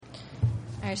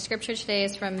Our scripture today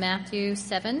is from Matthew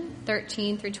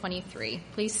 7:13 through 23.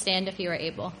 Please stand if you are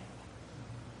able.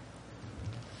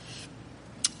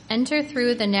 Enter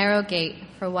through the narrow gate,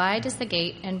 for wide is the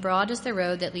gate and broad is the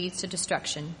road that leads to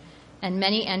destruction, and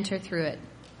many enter through it.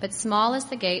 But small is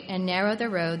the gate and narrow the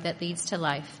road that leads to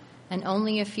life, and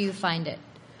only a few find it.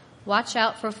 Watch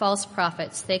out for false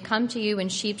prophets. They come to you in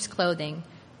sheep's clothing,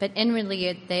 but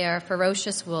inwardly they are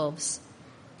ferocious wolves.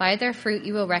 By their fruit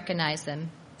you will recognize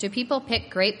them. Do people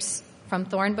pick grapes from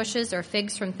thorn bushes or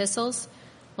figs from thistles?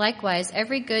 Likewise,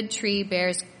 every good tree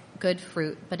bears good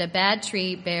fruit, but a bad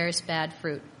tree bears bad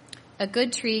fruit. A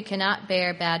good tree cannot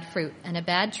bear bad fruit, and a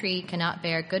bad tree cannot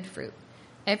bear good fruit.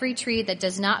 Every tree that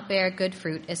does not bear good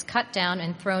fruit is cut down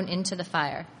and thrown into the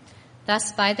fire.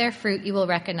 Thus, by their fruit you will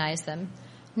recognize them.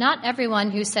 Not everyone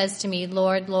who says to me,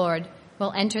 Lord, Lord,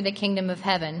 will enter the kingdom of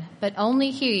heaven, but only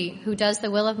he who does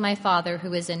the will of my Father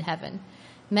who is in heaven.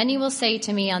 Many will say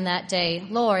to me on that day,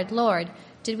 Lord, Lord,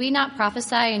 did we not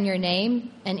prophesy in your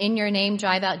name, and in your name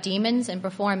drive out demons and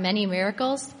perform many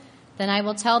miracles? Then I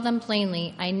will tell them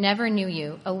plainly, I never knew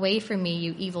you. Away from me,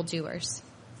 you evildoers.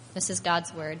 This is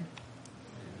God's word.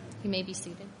 You may be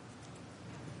seated.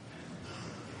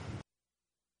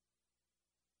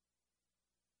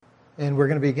 And we're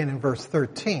going to begin in verse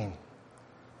 13.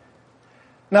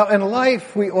 Now, in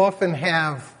life, we often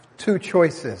have two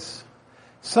choices.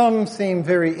 Some seem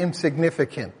very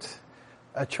insignificant,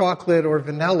 a chocolate or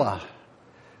vanilla,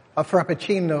 a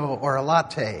frappuccino or a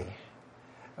latte,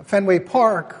 Fenway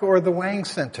Park or the Wang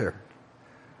Center,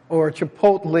 or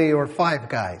Chipotle or Five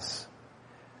Guys.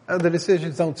 The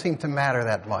decisions don't seem to matter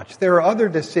that much. There are other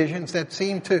decisions that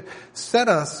seem to set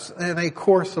us in a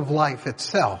course of life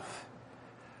itself.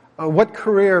 What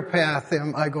career path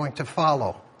am I going to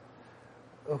follow?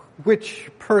 Which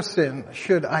person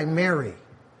should I marry?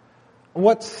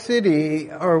 What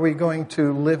city are we going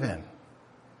to live in?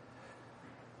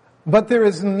 But there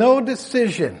is no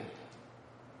decision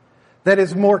that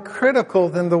is more critical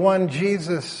than the one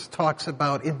Jesus talks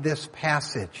about in this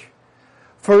passage.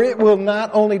 For it will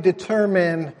not only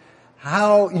determine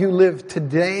how you live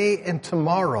today and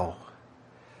tomorrow,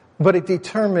 but it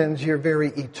determines your very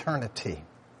eternity.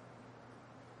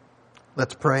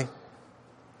 Let's pray.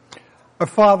 Our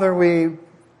Father, we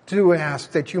do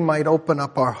ask that you might open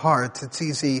up our hearts. It's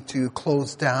easy to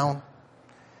close down,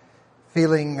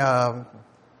 feeling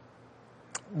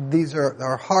these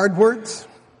are hard words,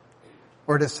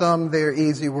 or to some they're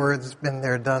easy words, been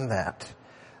there, done that.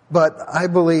 But I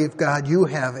believe, God, you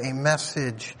have a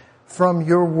message from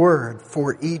your word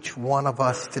for each one of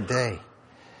us today.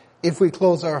 If we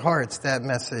close our hearts, that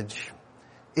message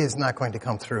is not going to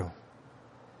come through.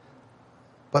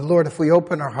 But Lord, if we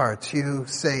open our hearts, you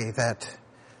say that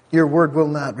your word will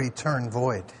not return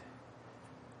void.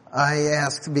 I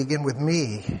ask to begin with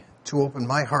me to open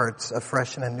my heart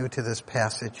afresh and anew to this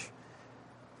passage.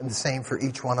 And the same for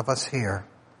each one of us here.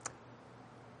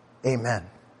 Amen.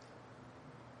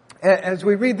 As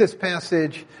we read this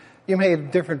passage, you may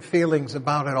have different feelings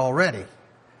about it already.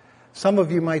 Some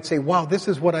of you might say, wow, this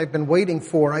is what I've been waiting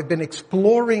for. I've been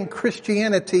exploring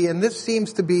Christianity, and this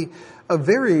seems to be a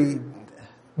very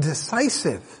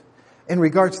decisive in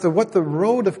regards to what the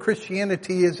road of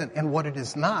Christianity is and what it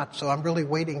is not. So I'm really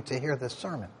waiting to hear this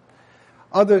sermon.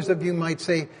 Others of you might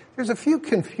say, there's a few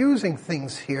confusing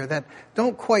things here that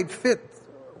don't quite fit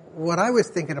what I was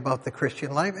thinking about the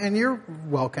Christian life, and you're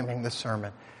welcoming the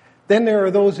sermon. Then there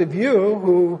are those of you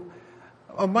who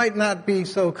might not be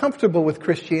so comfortable with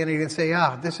Christianity and say,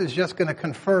 this is just going to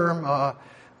confirm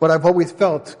what I've always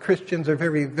felt. Christians are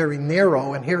very, very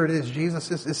narrow, and here it is,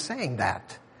 Jesus is saying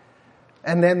that.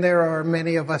 And then there are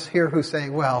many of us here who say,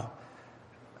 well,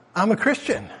 I'm a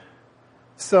Christian,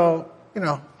 so,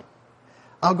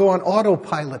 I'll go on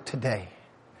autopilot today.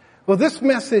 Well, this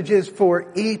message is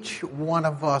for each one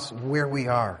of us where we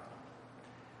are,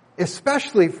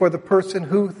 especially for the person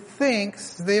who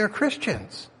thinks they are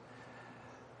Christians.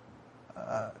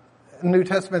 New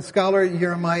Testament scholar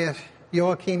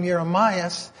Joachim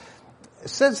Jeremias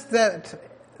says that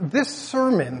this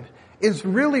sermon is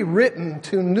really written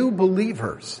to new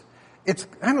believers. It's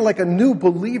kind of like a new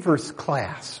believers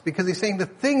class, because he's saying the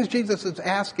things Jesus is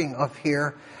asking of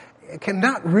here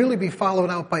cannot really be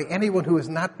followed out by anyone who has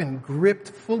not been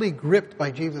fully gripped by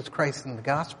Jesus Christ and the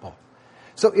gospel.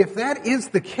 So if that is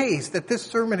the case, that this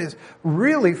sermon is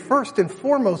really first and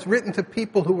foremost written to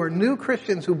people who are new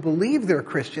Christians who believe they're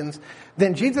Christians,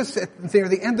 then Jesus there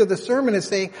at the end of the sermon is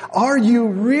saying, are you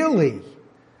really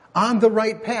on the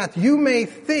right path? You may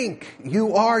think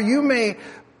you are, you may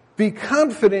be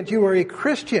confident you are a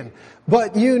Christian,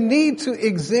 but you need to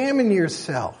examine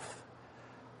yourself.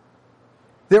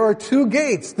 There are two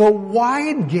gates, the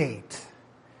wide gate.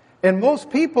 And most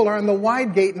people are on the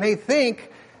wide gate and they think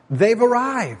they've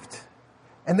arrived.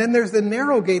 And then there's the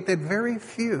narrow gate that very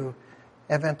few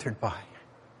have entered by.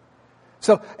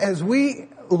 So as we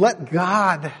let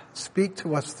God speak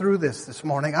to us through this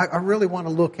morning, I really want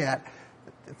to look at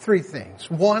three things.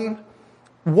 One,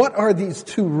 what are these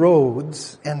two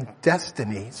roads and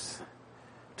destinies?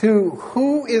 Two,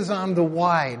 who is on the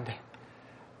wide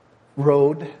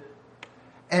road?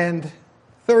 And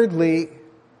thirdly,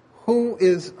 who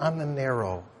is on the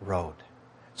narrow road?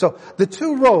 So the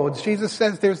two roads, Jesus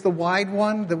says there's the wide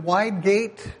one, the wide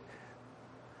gate,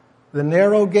 the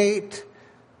narrow gate.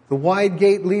 The wide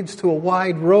gate leads to a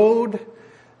wide road.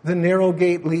 The narrow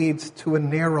gate leads to a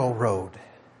narrow road.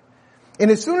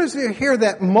 And as soon as you hear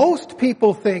that, most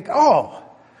people think, oh,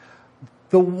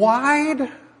 the wide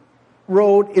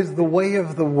road is the way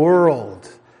of the world,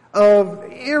 of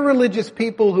irreligious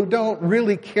people who don't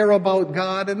really care about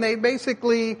God, and they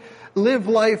basically live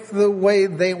life the way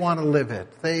they want to live it.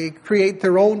 They create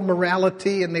their own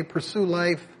morality and they pursue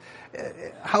life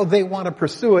how they want to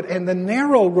pursue it. And the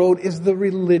narrow road is the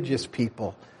religious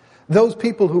people. Those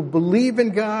people who believe in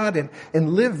God and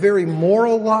live very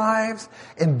moral lives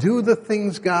and do the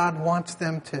things God wants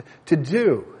them to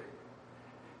do.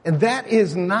 And that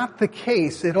is not the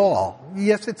case at all.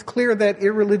 Yes, it's clear that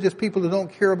irreligious people who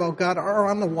don't care about God are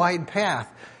on the wide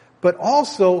path. But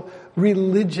also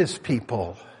religious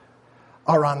people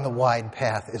are on the wide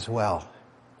path as well.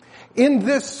 In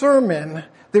this sermon,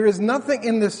 there is nothing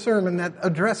in this sermon that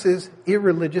addresses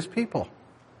irreligious people.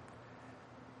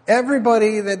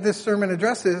 Everybody that this sermon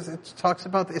addresses, it talks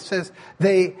about, it says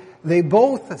they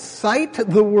both cite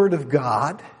the Word of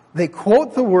God, they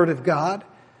quote the Word of God,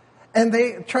 and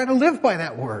they try to live by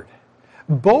that Word.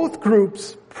 Both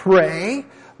groups pray,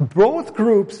 both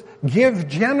groups give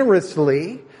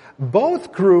generously,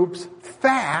 both groups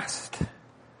fast.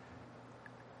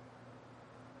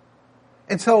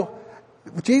 And so,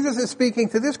 Jesus is speaking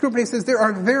to this group and he says there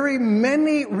are very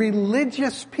many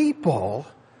religious people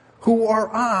who are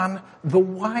on the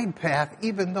wide path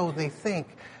even though they think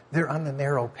they're on the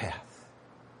narrow path.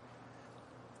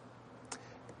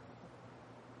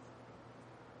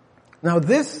 Now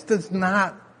this does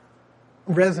not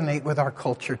resonate with our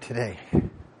culture today.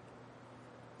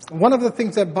 One of the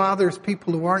things that bothers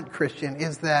people who aren't Christian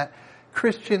is that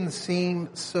Christians seem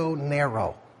so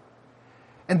narrow.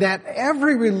 And that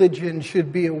every religion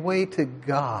should be a way to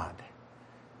God.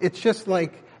 It's just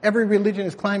like every religion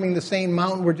is climbing the same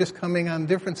mountain. We're just coming on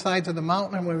different sides of the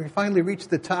mountain. And when we finally reach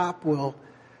the top, we'll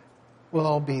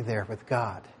all be there with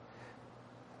God.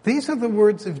 These are the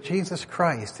words of Jesus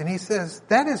Christ. And he says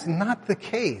that is not the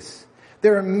case.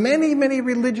 There are many, many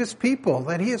religious people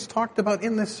that he has talked about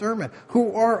in this sermon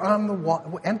who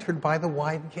are entered by the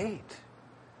wide gate.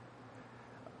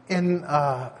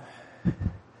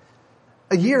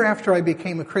 A year after I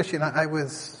became a Christian, I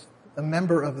was a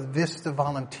member of the Vista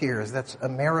Volunteers. That's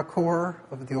AmeriCorps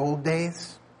of the old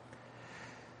days.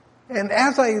 And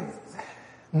as I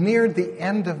neared the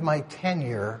end of my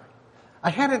tenure, I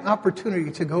had an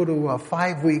opportunity to go to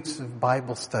 5 weeks of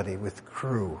Bible study with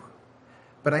crew.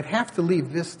 But I'd have to leave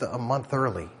Vista a month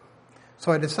early.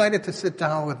 So I decided to sit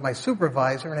down with my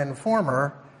supervisor and inform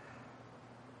her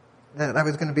that I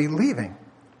was going to be leaving.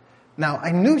 Now,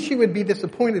 I knew she would be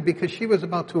disappointed because she was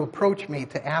about to approach me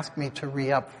to ask me to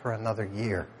re-up for another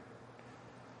year.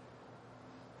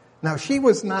 Now, she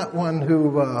was not one who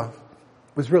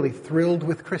was really thrilled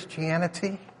with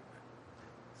Christianity.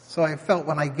 So I felt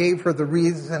when I gave her the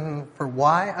reason for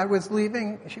why I was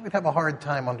leaving, she would have a hard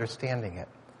time understanding it.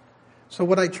 So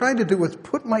what I tried to do was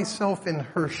put myself in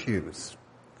her shoes.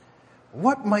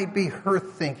 What might be her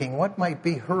thinking? What might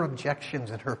be her objections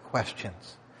and her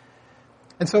questions?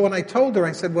 And so when I told her,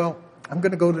 I said, well, I'm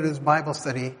going to go to this Bible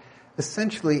study.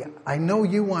 Essentially, I know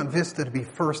you want Vista to be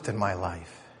first in my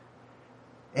life.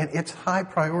 And it's high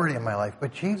priority in my life.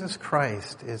 But Jesus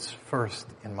Christ is first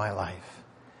in my life.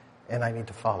 And I need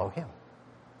to follow him.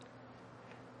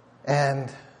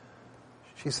 And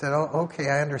she said, oh, okay,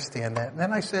 I understand that. And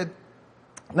then I said,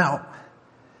 now,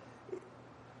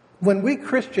 when we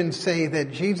Christians say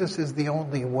that Jesus is the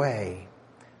only way,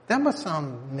 that must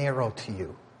sound narrow to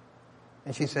you.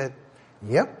 And she said,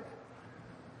 yep.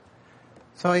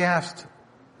 So I asked,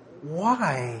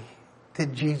 why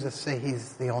did Jesus say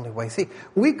he's the only way? See,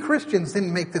 we Christians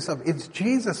didn't make this up. It's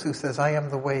Jesus who says, I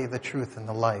am the way, the truth, and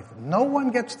the life. No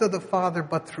one gets to the Father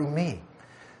but through me.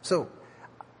 So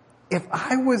if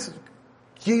I was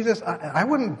Jesus, I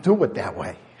wouldn't do it that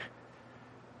way.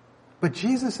 But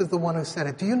Jesus is the one who said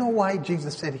it. Do you know why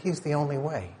Jesus said he's the only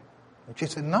way? And she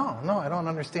said, no, I don't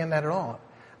understand that at all.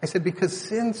 I said, because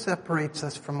sin separates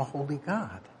us from a holy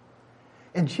God.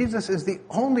 And Jesus is the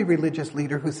only religious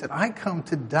leader who said, I come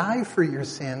to die for your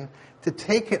sin, to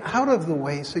take it out of the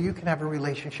way so you can have a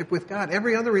relationship with God.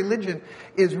 Every other religion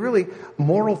is really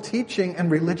moral teaching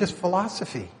and religious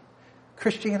philosophy.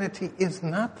 Christianity is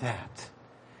not that.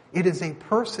 It is a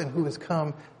person who has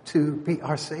come to be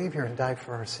our Savior and die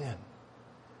for our sin.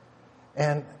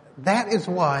 And that is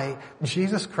why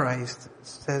Jesus Christ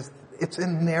says it's a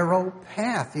narrow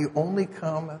path. You only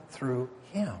come through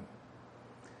Him.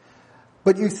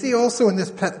 But you see also in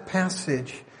this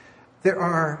passage,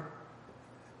 there's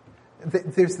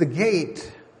the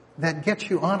gate that gets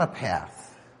you on a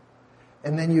path,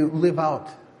 and then you live out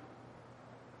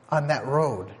on that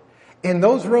road. And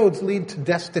those roads lead to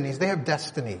destinies. They have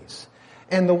destinies.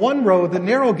 And the one road, the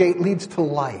narrow gate, leads to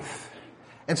life.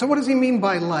 And so what does he mean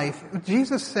by life?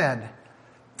 Jesus said,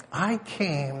 I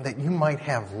came that you might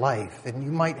have life, and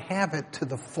you might have it to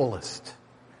the fullest.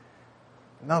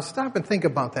 Now stop and think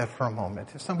about that for a moment.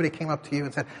 If somebody came up to you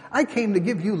and said, I came to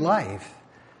give you life,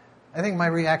 I think my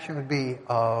reaction would be,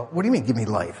 what do you mean give me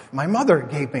life? My mother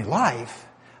gave me life.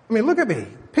 I mean, look at me.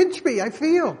 Pinch me. I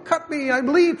feel. Cut me. I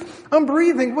bleed. I'm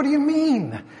breathing. What do you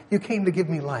mean you came to give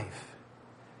me life?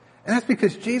 And that's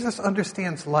because Jesus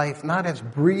understands life not as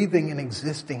breathing and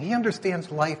existing. He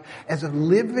understands life as a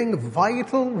living,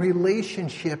 vital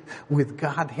relationship with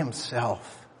God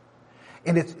Himself.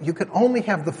 And you can only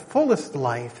have the fullest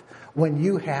life when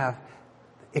you have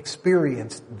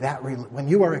experienced when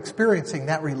you are experiencing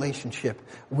that relationship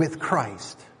with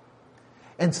Christ.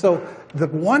 And so the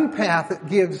one path that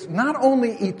gives not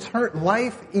only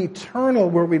life eternal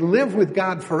where we live with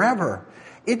God forever,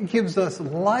 it gives us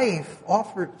life,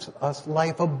 offers us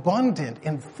life abundant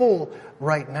and full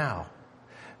right now.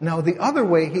 Now the other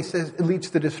way, he says, it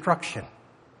leads to destruction.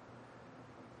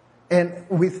 And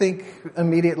we think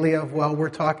immediately of, well, we're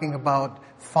talking about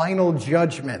final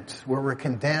judgment where we're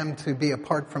condemned to be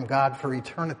apart from God for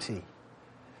eternity.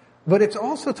 But it's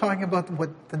also talking about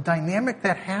what the dynamic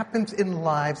that happens in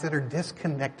lives that are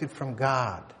disconnected from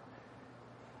God.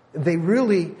 They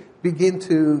really begin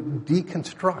to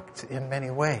deconstruct in many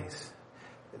ways.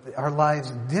 Our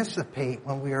lives dissipate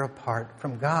when we are apart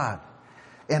from God.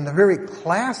 And the very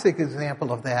classic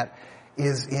example of that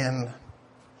is in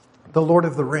The Lord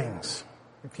of the Rings.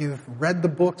 If you've read the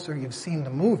books or you've seen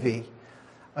the movie,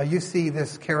 you see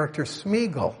this character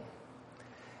Smeagol.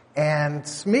 And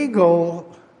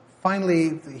Smeagol,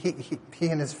 finally, he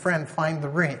and his friend find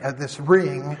this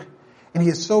ring, and he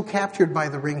is so captured by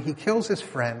the ring, he kills his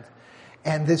friend,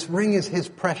 and this ring is his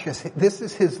precious. This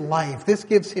is his life. This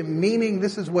gives him meaning.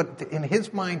 This is what, in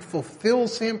his mind,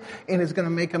 fulfills him and is going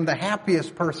to make him the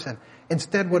happiest person.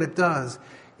 Instead, what it does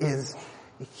is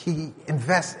he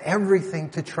invests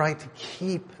everything to try to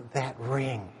keep that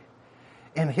ring.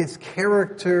 And his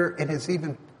character and his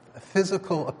even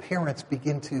physical appearance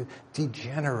begin to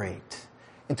degenerate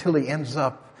until he ends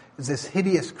up as this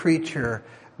hideous creature,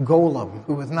 Golem,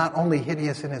 who is not only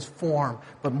hideous in his form,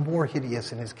 but more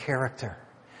hideous in his character.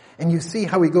 And you see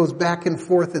how he goes back and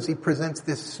forth as he presents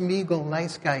this Smeagol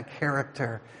nice guy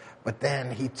character, but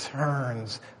then he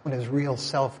turns when his real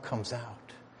self comes out.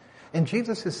 And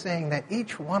Jesus is saying that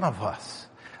each one of us,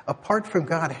 apart from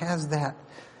God, has that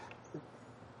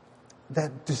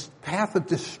path of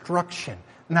destruction.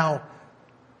 Now,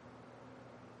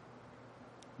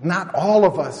 not all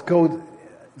of us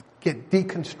get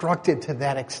deconstructed to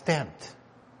that extent.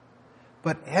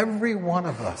 But every one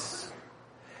of us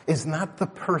is not the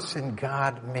person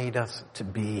God made us to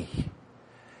be.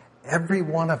 Every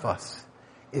one of us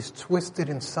is twisted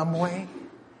in some way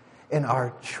in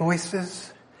our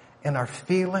choices, in our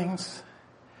feelings,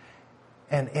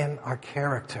 and in our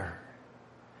character,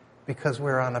 because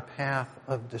we're on a path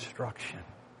of destruction.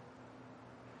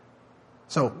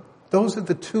 So those are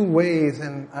the two ways,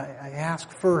 and I ask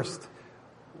first,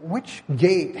 which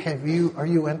gate are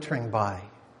you entering by?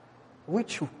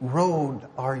 Which road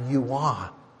are you on?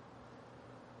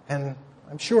 And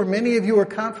I'm sure many of you are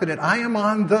confident, I am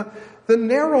on the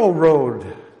narrow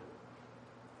road.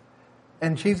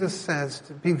 And Jesus says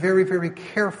to be very, very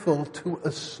careful to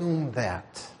assume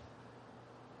that.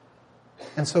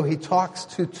 And so he talks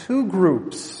to two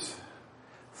groups,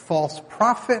 false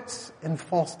prophets and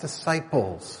false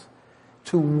disciples,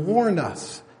 to warn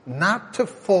us not to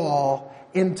fall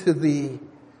into the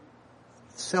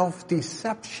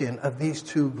self-deception of these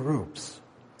two groups.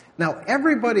 Now,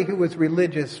 everybody who is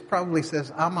religious probably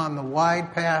says, I'm on the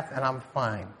wide path and I'm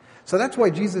fine. So that's why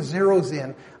Jesus zeroes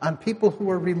in on people who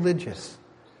are religious,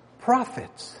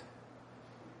 prophets.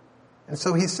 And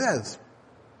so he says,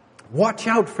 watch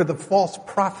out for the false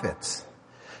prophets.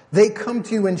 They come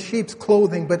to you in sheep's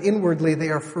clothing, but inwardly they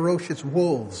are ferocious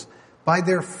wolves. By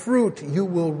their fruit you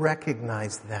will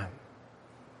recognize them.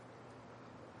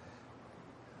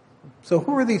 So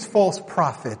who are these false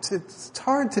prophets? It's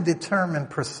hard to determine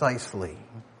precisely.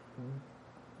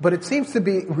 But it seems to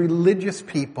be religious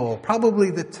people,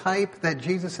 probably the type that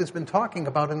Jesus has been talking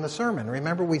about in the sermon.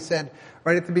 Remember we said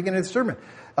right at the beginning of the sermon,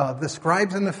 the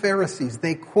scribes and the Pharisees,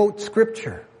 they quote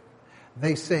scripture.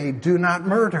 They say, do not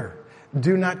murder,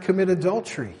 do not commit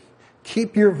adultery,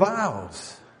 keep your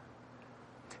vows.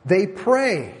 They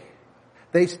pray.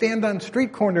 They stand on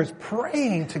street corners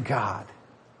praying to God.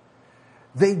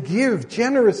 They give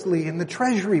generously in the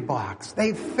treasury box.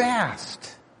 They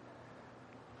fast.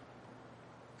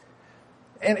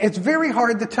 And it's very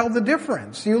hard to tell the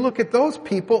difference. You look at those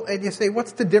people and you say,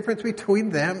 what's the difference between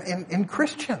them and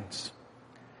Christians?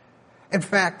 In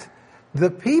fact, the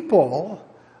people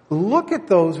look at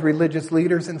those religious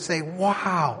leaders and say,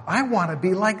 wow, I want to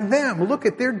be like them. Look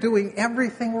at, they're doing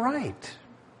everything right.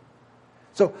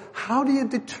 So how do you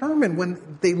determine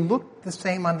when they look the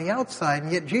same on the outside,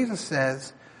 and yet Jesus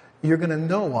says, you're going to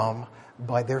know them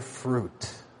by their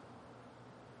fruit.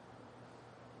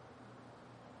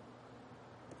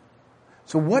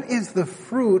 So what is the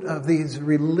fruit of these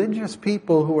religious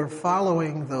people who are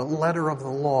following the letter of the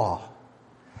law?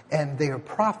 And they are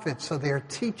prophets, so they are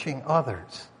teaching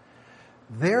others.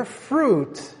 Their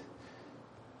fruit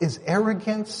is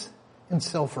arrogance and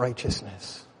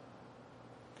self-righteousness.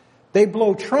 They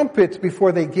blow trumpets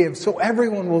before they give, so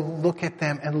everyone will look at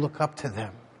them and look up to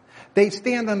them. They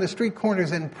stand on the street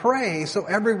corners and pray, so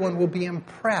everyone will be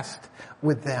impressed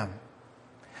with them.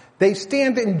 They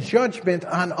stand in judgment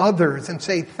on others and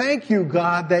say, thank you,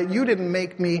 God, that you didn't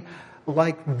make me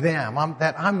like them,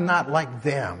 that I'm not like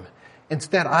them.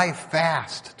 Instead, I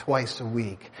fast twice a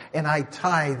week, and I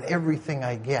tithe everything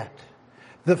I get.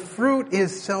 The fruit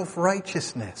is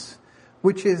self-righteousness,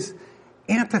 which is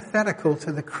antithetical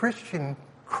to the Christian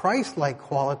Christ-like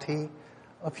quality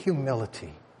of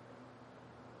humility.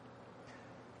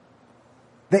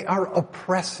 They are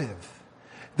oppressive.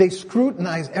 They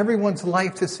scrutinize everyone's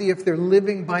life to see if they're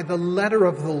living by the letter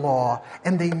of the law,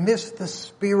 and they miss the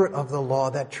spirit of the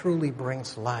law that truly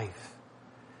brings life.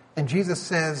 And Jesus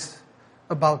says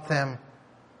about them,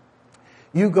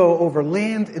 you go over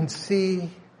land and sea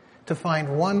to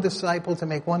find one disciple, to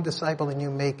make one disciple, and you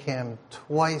make him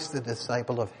twice the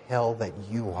disciple of hell that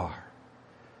you are.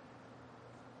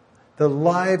 The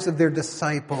lives of their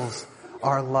disciples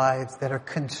are lives that are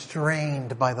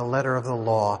constrained by the letter of the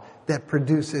law that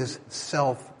produces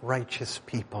self-righteous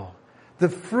people. The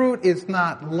fruit is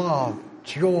not love,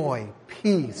 joy,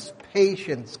 peace,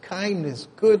 patience, kindness,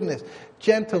 goodness,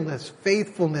 gentleness,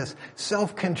 faithfulness,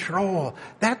 self-control.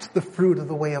 That's the fruit of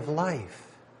the way of life.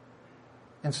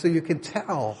 And so you can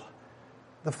tell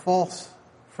the false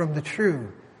from the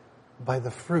true by the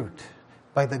fruit,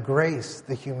 by the grace,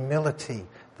 the humility,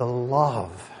 the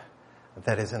love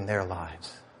that is in their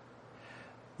lives.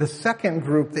 The second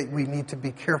group that we need to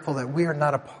be careful that we are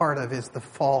not a part of is the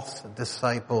false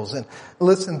disciples. And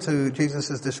listen to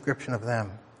Jesus' description of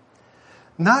them.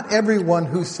 Not everyone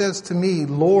who says to me,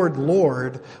 Lord,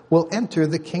 Lord, will enter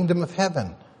the kingdom of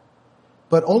heaven,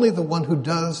 but only the one who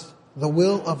does the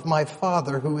will of my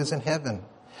Father who is in heaven.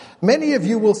 Many of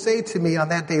you will say to me on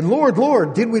that day, Lord,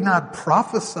 Lord, did we not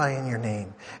prophesy in your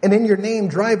name? And in your name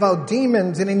drive out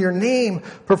demons, and in your name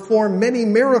perform many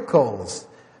miracles?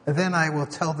 And then I will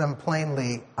tell them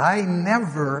plainly, I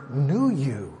never knew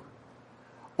you.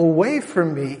 Away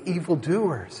from me,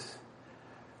 evildoers.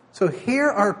 So here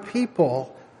are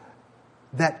people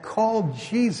that call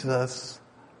Jesus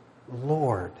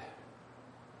Lord.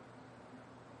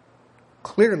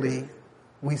 Clearly,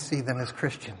 we see them as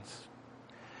Christians.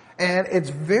 And it's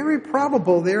very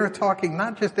probable they're talking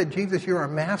not just that Jesus, you're our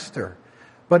master,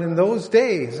 but in those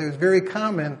days, it was very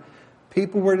common,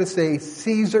 people were to say,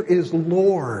 Caesar is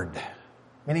Lord,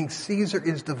 meaning Caesar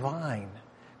is divine.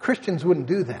 Christians wouldn't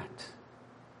do that.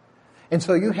 And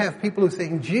so you have people who are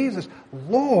saying, Jesus,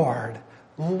 Lord,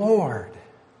 Lord.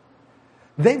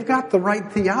 They've got the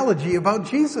right theology about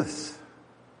Jesus.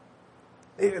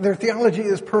 Their theology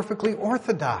is perfectly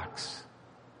orthodox.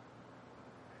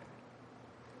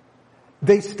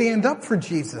 They stand up for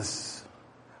Jesus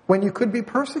when you could be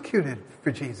persecuted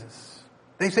for Jesus.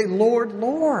 They say, Lord,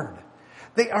 Lord.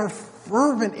 They are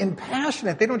fervent and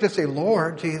passionate. They don't just say,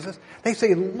 Lord, Jesus. They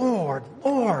say, Lord,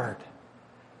 Lord.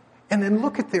 And then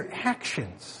look at their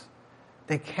actions.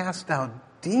 They cast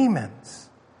out demons.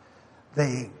 What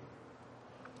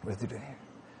are they doing here?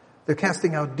 They're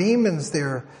casting out demons.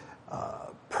 They're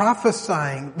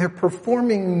prophesying. They're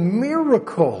performing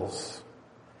miracles.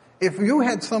 If you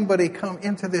had somebody come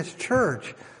into this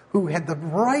church who had the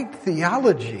right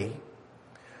theology,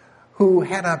 who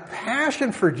had a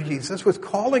passion for Jesus, was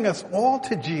calling us all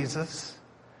to Jesus,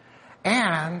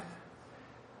 and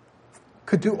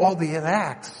could do all the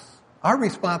acts, our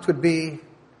response would be,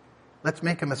 let's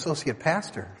make him associate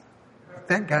pastor.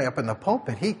 That guy up in the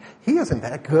pulpit, he isn't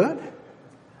that good.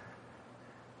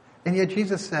 And yet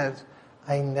Jesus says,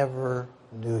 I never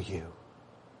knew you.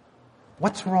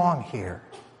 What's wrong here?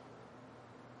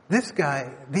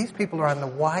 These people are on the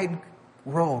wide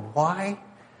road. Why?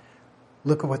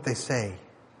 Look at what they say.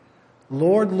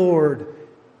 Lord, Lord,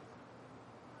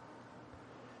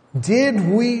 did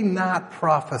we not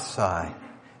prophesy?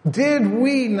 Did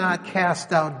we not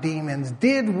cast out demons?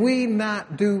 Did we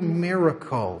not do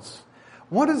miracles?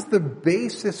 What is the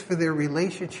basis for their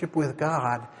relationship with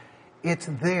God? It's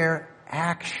their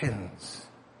actions.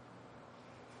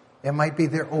 It might be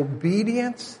their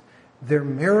obedience, their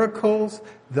miracles,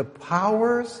 the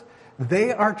powers.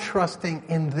 They are trusting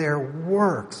in their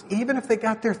works. Even if they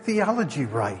got their theology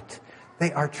right,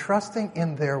 they are trusting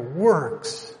in their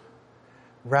works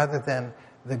rather than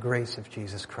the grace of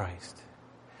Jesus Christ.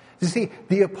 You see,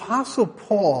 the Apostle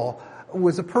Paul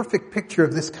was a perfect picture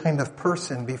of this kind of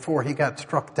person before he got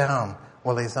struck down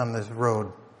while he's on this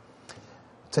road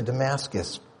to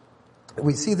Damascus.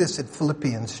 We see this at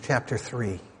Philippians chapter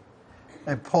 3.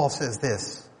 And Paul says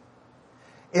this,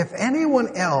 if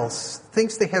anyone else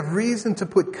thinks they have reason to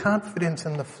put confidence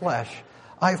in the flesh,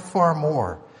 I far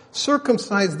more.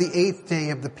 Circumcised the 8th day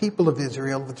of the people of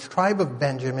Israel, the tribe of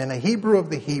Benjamin, a Hebrew of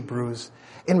the Hebrews,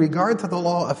 in regard to the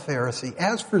law of Pharisee,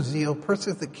 as for zeal,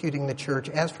 persecuting the church,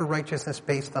 as for righteousness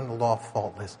based on the law,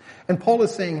 faultless. And Paul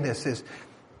is saying this is,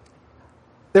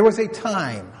 there was a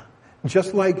time,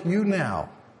 just like you now,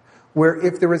 where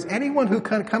if there was anyone who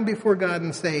can come before God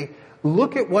and say,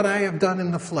 look at what I have done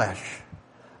in the flesh.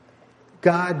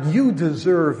 God, you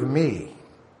deserve me.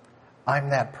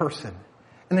 I'm that person.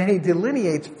 And then he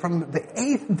delineates from the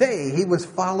 8th day he was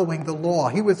following the law.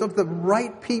 He was of the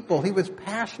right people. He was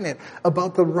passionate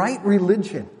about the right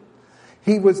religion.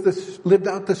 He lived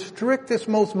out the strictest,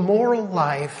 most moral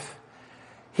life.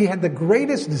 He had the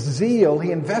greatest zeal.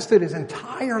 He invested his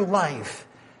entire life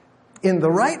in the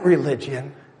right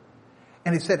religion.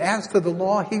 And he said, as to the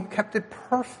law, he kept it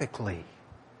perfectly.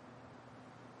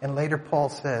 And later Paul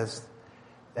says,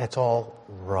 that's all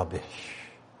rubbish.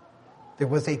 There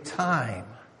was a time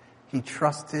he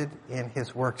trusted in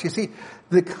his works. You see,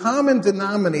 the common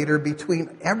denominator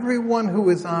between everyone who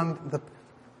is on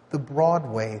the broad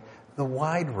way, the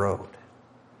wide road,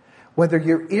 whether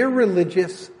you're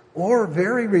irreligious or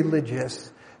very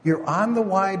religious, you're on the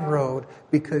wide road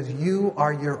because you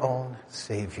are your own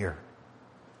Savior.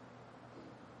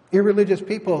 Irreligious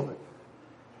people,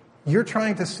 you're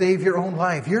trying to save your own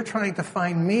life. You're trying to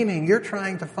find meaning. You're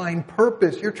trying to find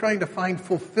purpose. You're trying to find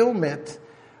fulfillment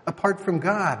apart from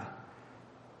God.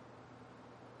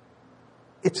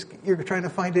 You're trying to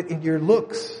find it in your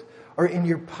looks or in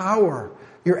your power,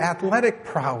 your athletic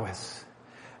prowess,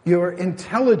 your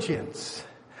intelligence,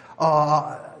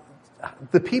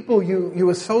 the people you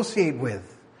associate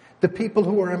with, the people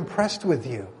who are impressed with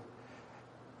you.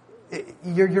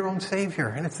 You're your own Savior.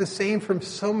 And it's the same from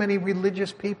so many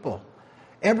religious people.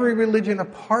 Every religion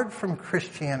apart from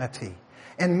Christianity.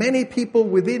 And many people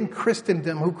within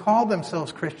Christendom who call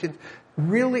themselves Christians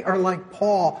really are like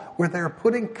Paul, where they're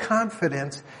putting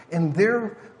confidence in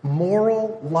their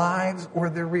moral lives or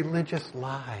their religious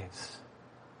lives.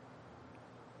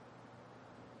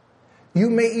 You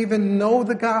may even know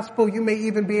the gospel. You may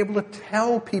even be able to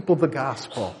tell people the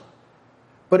gospel.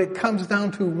 But it comes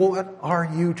down to, what are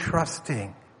you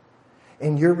trusting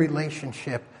in your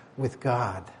relationship with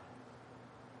God?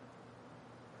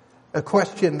 A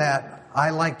question that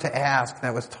I like to ask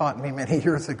that was taught me many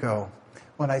years ago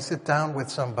when I sit down with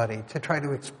somebody to try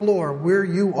to explore where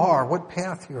you are, what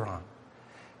path you're on,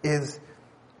 is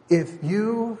if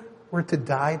you were to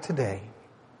die today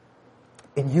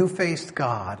and you faced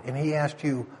God and he asked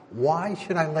you, why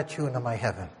should I let you into my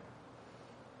heaven?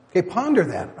 Okay, ponder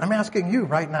that. I'm asking you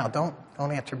right now. Don't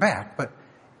answer back, but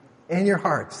in your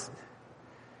hearts.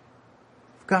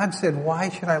 If God said, why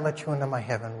should I let you into my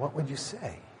heaven? What would you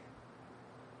say?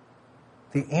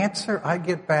 The answer I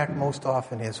get back most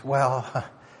often is, well,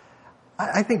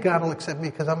 I think God will accept me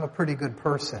because I'm a pretty good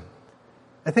person.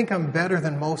 I think I'm better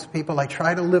than most people. I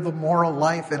try to live a moral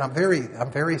life, and I'm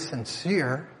very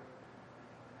sincere.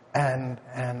 And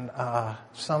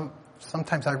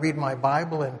sometimes I read my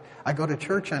Bible, and I go to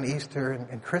church on Easter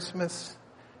and Christmas.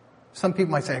 Some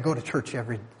people might say I go to church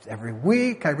every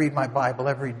week. I read my Bible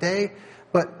every day.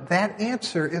 But that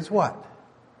answer is what?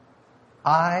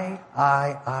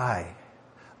 I.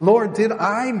 Lord, did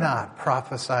I not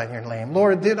prophesy in your name?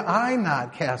 Lord, did I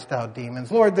not cast out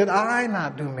demons? Lord, did I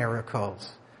not do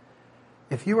miracles?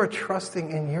 If you are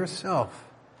trusting in yourself,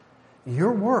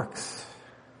 your works,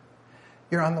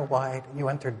 you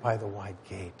entered by the wide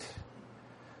gate.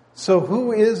 So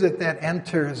who is it that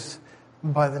enters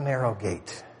by the narrow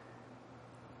gate?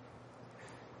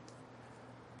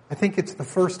 I think it's the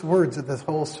first words of this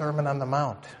whole Sermon on the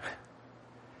Mount.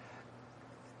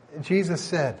 Jesus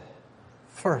said,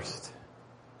 first,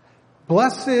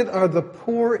 blessed are the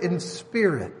poor in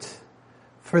spirit,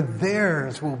 for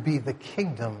theirs will be the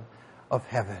kingdom of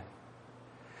heaven.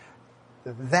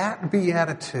 That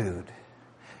beatitude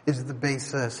is the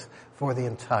basis for the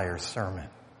entire sermon.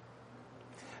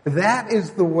 That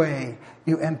is the way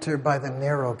you enter by the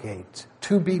narrow gate,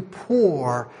 to be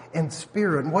poor in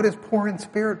spirit. And what is poor in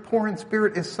spirit? Poor in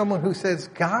spirit is someone who says,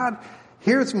 God,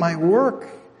 here's my work.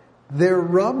 They're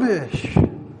rubbish.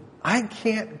 I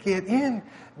can't get in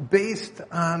based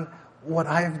on what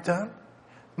I've done.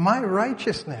 My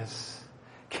righteousness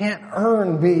can't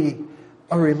earn me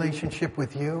a relationship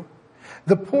with you.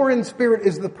 The poor in spirit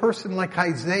is the person like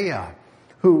Isaiah,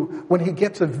 who, when he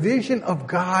gets a vision of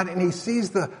God and he sees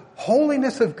the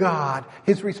holiness of God,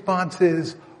 his response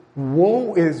is,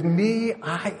 woe is me,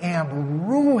 I am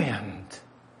ruined.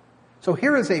 So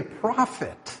here is a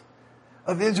prophet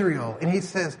of Israel, and he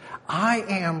says, I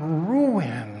am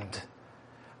ruined,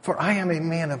 for I am a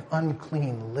man of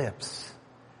unclean lips.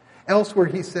 Elsewhere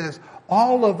he says,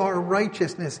 all of our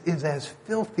righteousness is as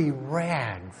filthy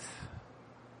rags.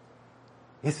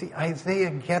 You see,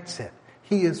 Isaiah gets it.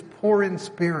 He is poor in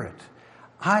spirit.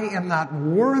 I am not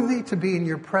worthy to be in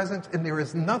your presence, and there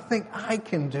is nothing I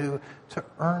can do to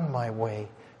earn my way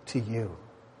to you.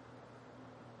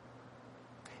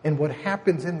 And what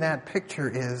happens in that picture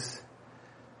is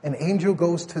an angel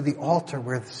goes to the altar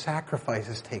where the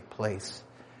sacrifices take place,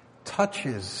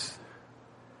 touches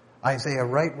Isaiah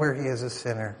right where he is a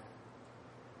sinner,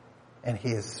 and he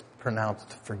is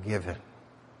pronounced forgiven.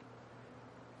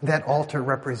 That altar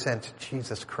represents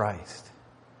Jesus Christ.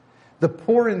 The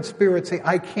poor in spirit say,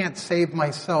 I can't save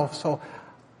myself, so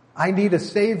I need a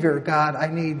Savior, God. I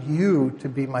need you to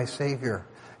be my Savior.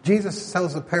 Jesus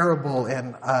tells a parable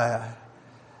in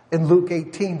Luke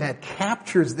 18 that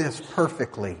captures this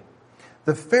perfectly.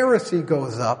 The Pharisee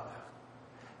goes up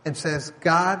and says,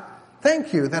 God,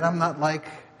 thank you that I'm not like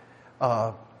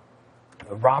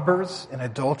robbers and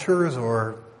adulterers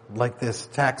or like this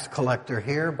tax collector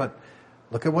here, but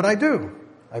look at what I do.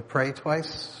 I pray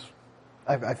twice.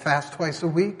 I fast twice a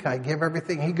week. I give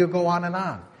everything. He could go on and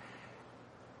on.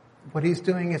 What he's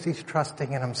doing is he's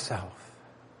trusting in himself.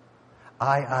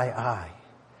 I.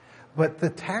 But the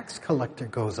tax collector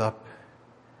goes up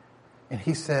and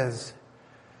he says,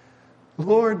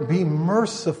 Lord, be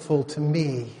merciful to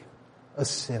me, a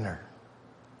sinner.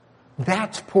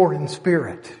 That's poor in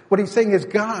spirit. What he's saying is,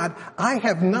 God, I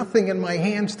have nothing in my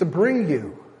hands to bring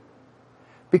you,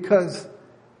 because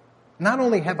not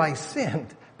only have I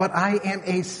sinned, but I am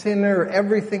a sinner.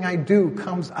 Everything I do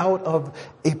comes out of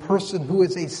a person who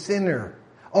is a sinner.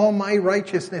 All my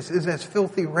righteousness is as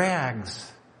filthy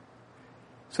rags.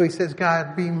 So he says,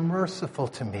 God, be merciful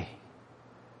to me.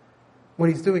 What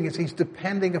he's doing is he's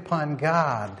depending upon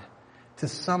God to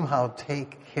somehow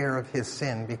take care of his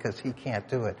sin because he can't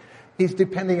do it. He's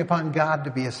depending upon God to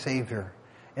be a Savior.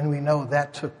 And we know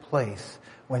that took place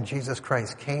when Jesus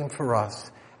Christ came for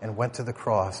us and went to the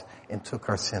cross and took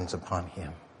our sins upon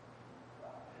him.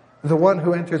 The one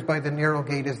who enters by the narrow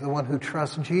gate is the one who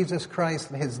trusts Jesus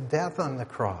Christ and his death on the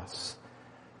cross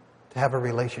to have a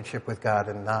relationship with God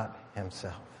and not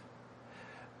himself.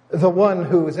 The one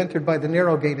who is entered by the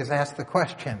narrow gate is asked the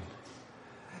question,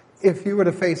 if you were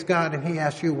to face God and he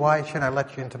asked you, why should I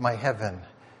let you into my heaven?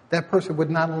 That person would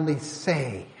not only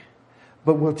say,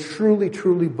 but will truly,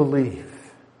 truly believe,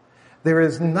 there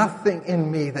is nothing in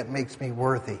me that makes me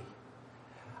worthy.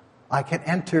 I can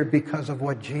enter because of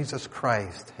what Jesus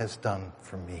Christ has done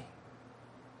for me.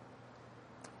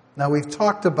 Now, we've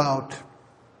talked about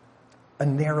a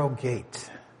narrow gate.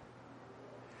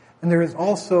 And there is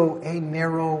also a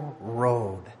narrow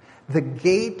road. The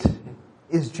gate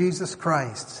is Jesus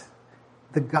Christ,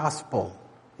 the gospel,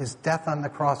 his death on the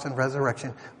cross and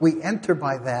resurrection. We enter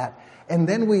by that, and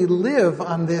then we live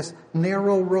on this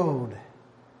narrow road.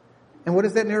 And what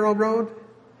is that narrow road?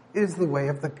 It is the way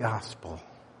of the gospel.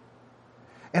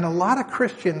 And a lot of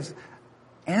Christians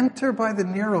enter by the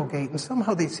narrow gate, and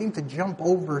somehow they seem to jump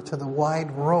over to the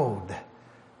wide road.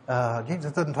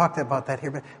 Jesus doesn't talk about that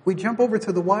here, but we jump over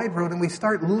to the wide road and we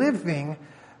start living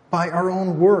by our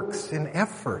own works and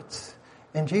efforts.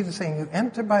 And Jesus is saying, you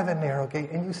enter by the narrow gate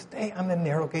and you stay on the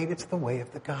narrow gate. It's the way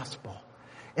of the gospel.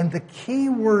 And the key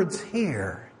words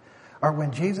here are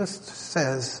when Jesus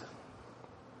says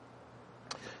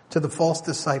to the false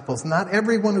disciples, not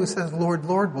everyone who says, Lord,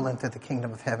 Lord, will enter the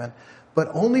kingdom of heaven, but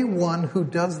only one who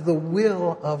does the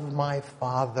will of my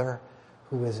Father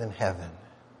who is in heaven.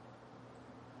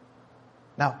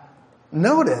 Now,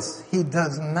 notice he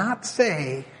does not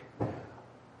say,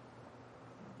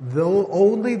 though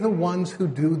only the ones who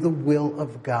do the will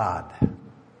of God.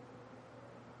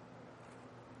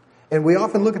 And we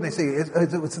often look and they say,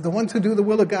 it's the ones who do the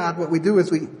will of God. What we do is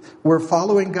we're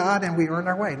following God and we earn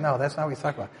our way. No, that's not what he's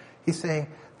talking about. He's saying,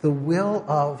 the will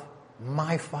of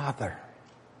my Father.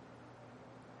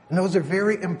 And those are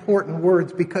very important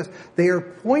words because they are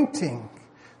pointing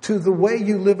to the way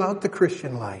you live out the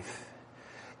Christian life.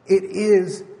 It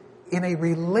is in a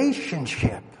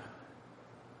relationship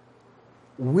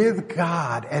with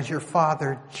God as your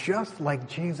Father, just like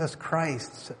Jesus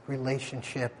Christ's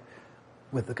relationship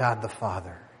with God the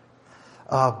Father.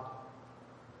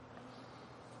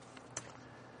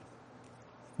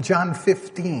 John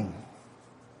 15,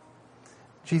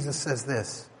 Jesus says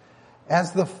this,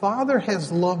 as the Father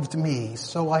has loved me,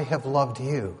 so I have loved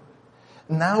you.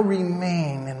 Now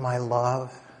remain in my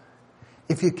love.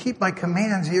 If you keep my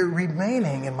commands, you're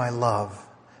remaining in my love,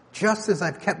 just as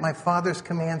I've kept my Father's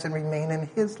commands and remain in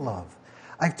his love.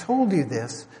 I've told you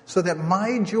this so that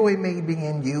my joy may be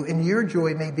in you and your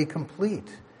joy may be complete.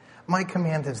 My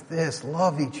command is this,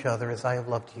 love each other as I have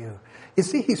loved you. You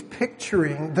see, he's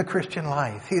picturing the Christian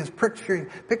life. He is picturing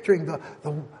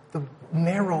the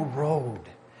narrow road.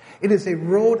 It is a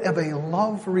road of a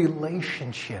love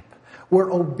relationship where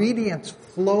obedience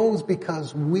flows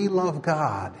because we love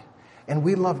God. And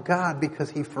we love God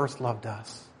because he first loved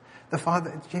us. The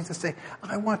Father, Jesus said,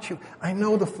 I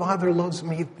know the Father loves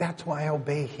me, that's why I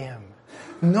obey him.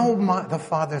 Know the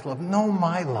Father's love, know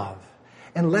my love.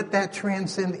 And let that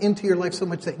transcend into your life so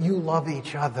much that you love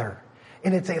each other.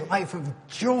 And it's a life of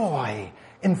joy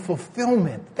and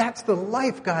fulfillment. That's the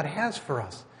life God has for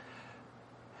us.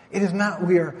 It is not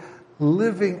we are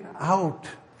living out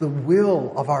the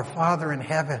will of our Father in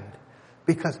heaven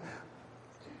because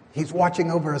he's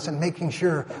watching over us and making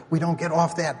sure we don't get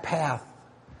off that path.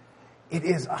 It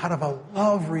is out of a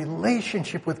love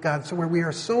relationship with God, so where we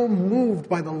are so moved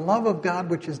by the love of God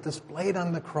which is displayed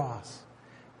on the cross.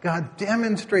 God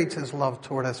demonstrates his love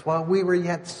toward us. While we were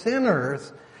yet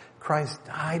sinners, Christ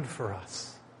died for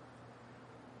us.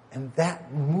 And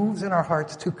that moves in our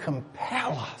hearts to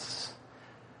compel us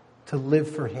to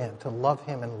live for him, to love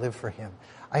him and live for him.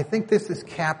 I think this is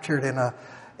captured in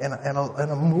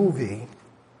a movie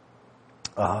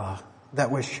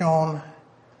that was shown.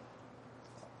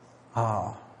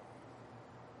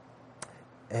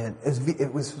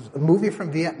 It was a movie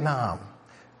from Vietnam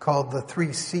called The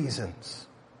Three Seasons.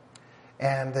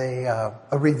 And a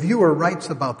reviewer writes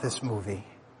about this movie.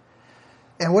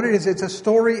 And what it is, it's a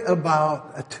story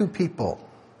about two people.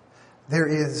 There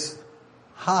is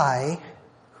Hai,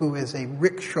 who is a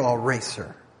rickshaw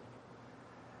racer.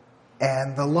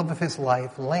 And the love of his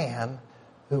life, Lan,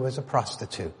 who is a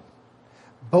prostitute.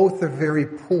 Both are very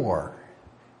poor,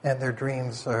 and their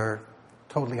dreams are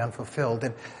totally unfulfilled.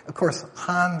 And of course,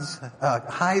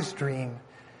 Hai's dream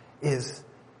is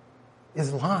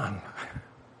Lan,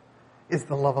 is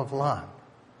the love of Lan.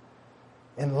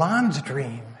 And Lan's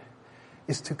dream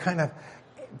is to kind of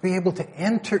be able to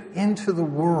enter into the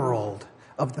world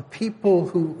of the people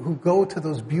who go to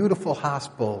those beautiful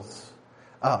hospitals,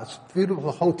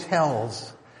 beautiful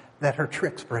hotels that her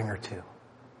tricks bring her to.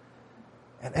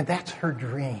 And that's her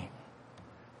dream.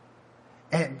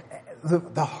 And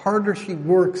the harder she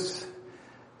works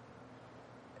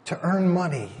to earn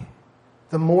money,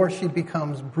 the more she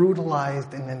becomes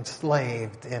brutalized and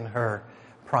enslaved in her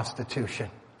prostitution.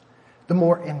 The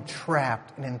more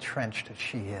entrapped and entrenched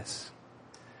she is.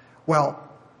 Well,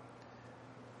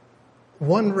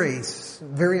 one race,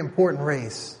 very important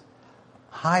race,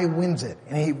 Hai wins it,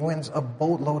 and he wins a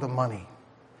boatload of money.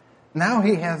 Now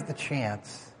he has the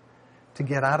chance to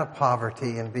get out of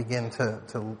poverty and begin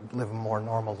to live a more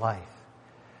normal life.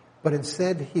 But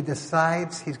instead, he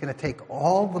decides he's going to take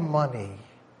all the money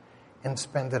and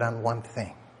spend it on one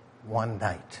thing, one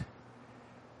night.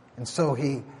 And so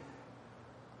he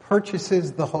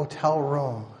purchases the hotel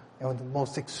room, the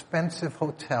most expensive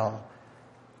hotel,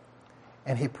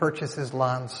 and he purchases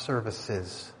Lan's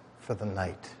services for the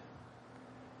night.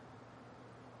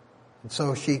 And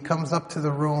so she comes up to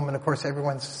the room, and of course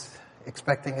everyone's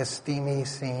expecting a steamy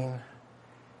scene,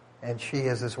 and she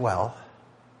is as well.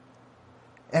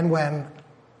 And when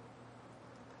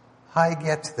Hai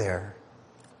gets there,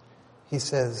 he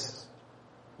says,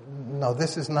 no,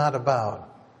 this is not about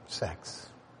sex.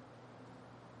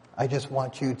 I just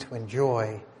want you to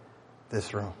enjoy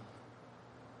this room.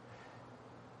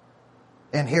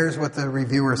 And here's what the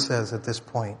reviewer says at this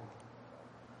point.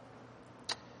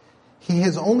 He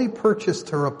has only purchased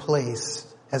her a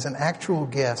place as an actual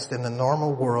guest in the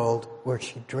normal world where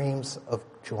she dreams of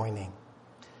joining.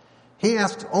 He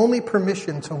asked only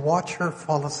permission to watch her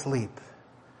fall asleep.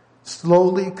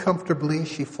 Slowly, comfortably,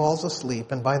 she falls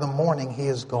asleep, and by the morning he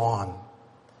is gone,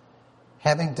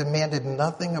 having demanded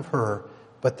nothing of her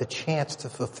but the chance to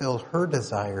fulfill her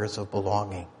desires of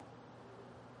belonging.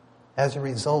 As a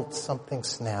result, something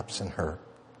snaps in her.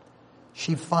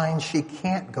 She finds she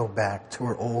can't go back to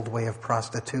her old way of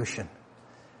prostitution.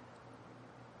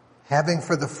 Having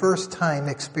for the first time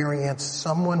experienced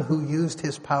someone who used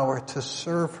his power to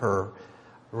serve her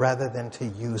rather than to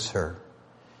use her,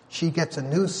 she gets a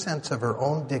new sense of her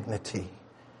own dignity.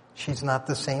 She's not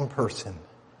the same person.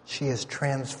 She is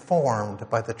transformed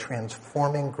by the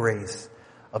transforming grace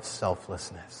of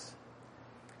selflessness.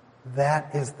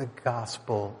 That is the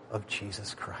gospel of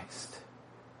Jesus Christ.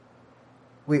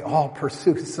 We all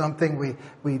pursue something,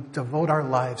 we devote our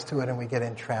lives to it, and we get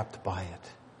entrapped by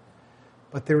it.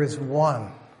 But there is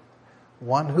one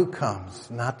who comes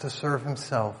not to serve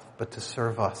himself, but to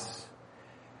serve us.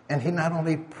 And he not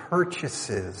only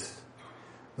purchases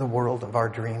the world of our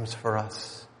dreams for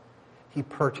us, he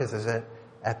purchases it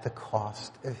at the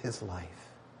cost of his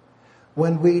life.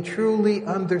 When we truly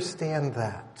understand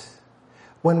that,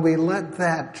 when we let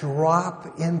that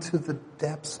drop into the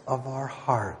depths of our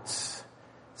hearts,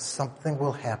 something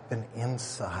will happen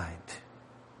inside.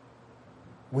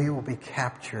 We will be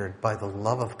captured by the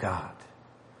love of God,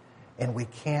 and we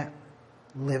can't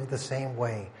live the same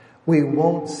way. We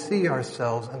won't see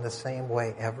ourselves in the same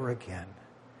way ever again.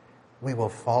 We will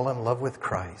fall in love with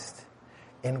Christ,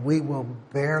 and we will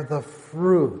bear the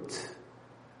fruit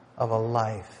of a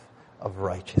life of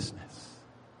righteousness.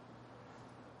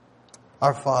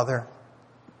 Our Father,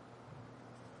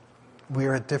 we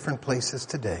are at different places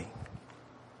today.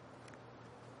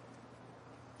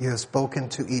 You have spoken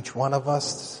to each one of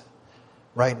us.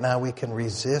 Right now we can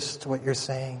resist what you're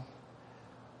saying,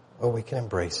 or we can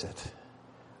embrace it.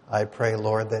 I pray,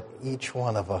 Lord, that each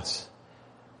one of us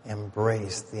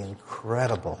embrace the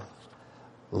incredible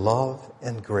love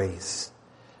and grace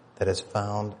that is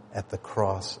found at the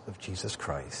cross of Jesus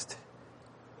Christ.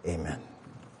 Amen.